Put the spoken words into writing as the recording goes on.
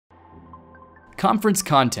Conference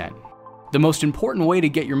content, the most important way to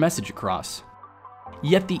get your message across,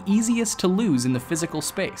 yet the easiest to lose in the physical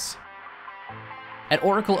space. At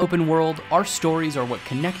Oracle OpenWorld, our stories are what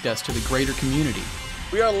connect us to the greater community.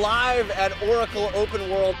 We are live at Oracle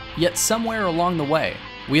OpenWorld. Yet somewhere along the way,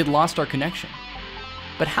 we had lost our connection.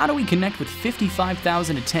 But how do we connect with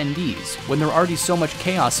 55,000 attendees when there are already so much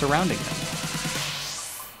chaos surrounding them?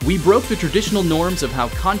 We broke the traditional norms of how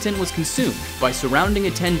content was consumed by surrounding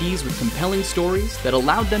attendees with compelling stories that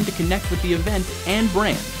allowed them to connect with the event and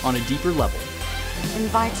brand on a deeper level.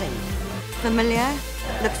 Inviting, familiar,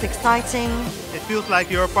 looks exciting. It feels like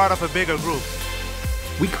you're a part of a bigger group.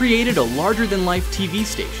 We created a larger-than-life TV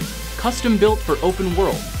station, custom-built for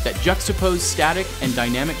OpenWorld that juxtaposed static and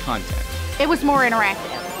dynamic content. It was more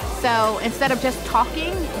interactive, so instead of just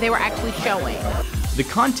talking, they were actually showing. The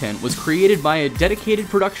content was created by a dedicated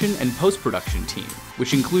production and post-production team,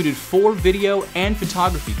 which included 4 video and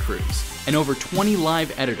photography crews and over 20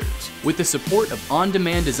 live editors, with the support of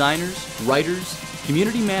on-demand designers, writers,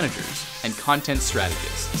 community managers, and content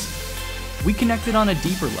strategists. We connected on a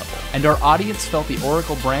deeper level, and our audience felt the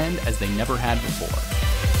Oracle brand as they never had before.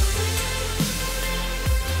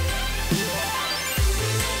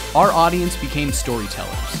 Our audience became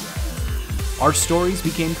storytellers. Our stories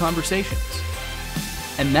became conversations.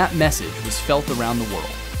 And that message was felt around the world.